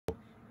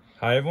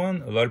Hi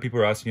everyone, a lot of people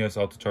are asking us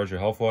how to charge your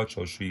HealthWatch.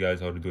 I'll show you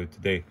guys how to do it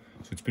today.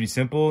 So it's pretty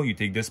simple. You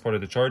take this part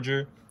of the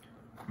charger,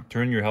 you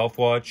turn your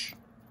HealthWatch,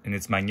 and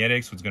it's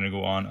magnetic, so it's going to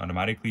go on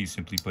automatically. You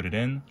simply put it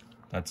in,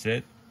 that's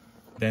it.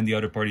 Then the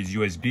other part is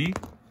USB,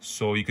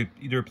 so you could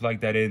either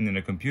plug that in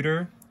a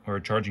computer or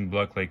a charging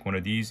block like one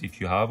of these if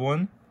you have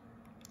one.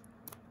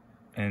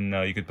 And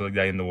you could plug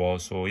that in the wall.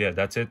 So yeah,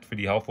 that's it for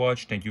the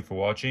HealthWatch. Thank you for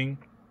watching,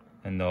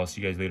 and I'll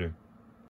see you guys later.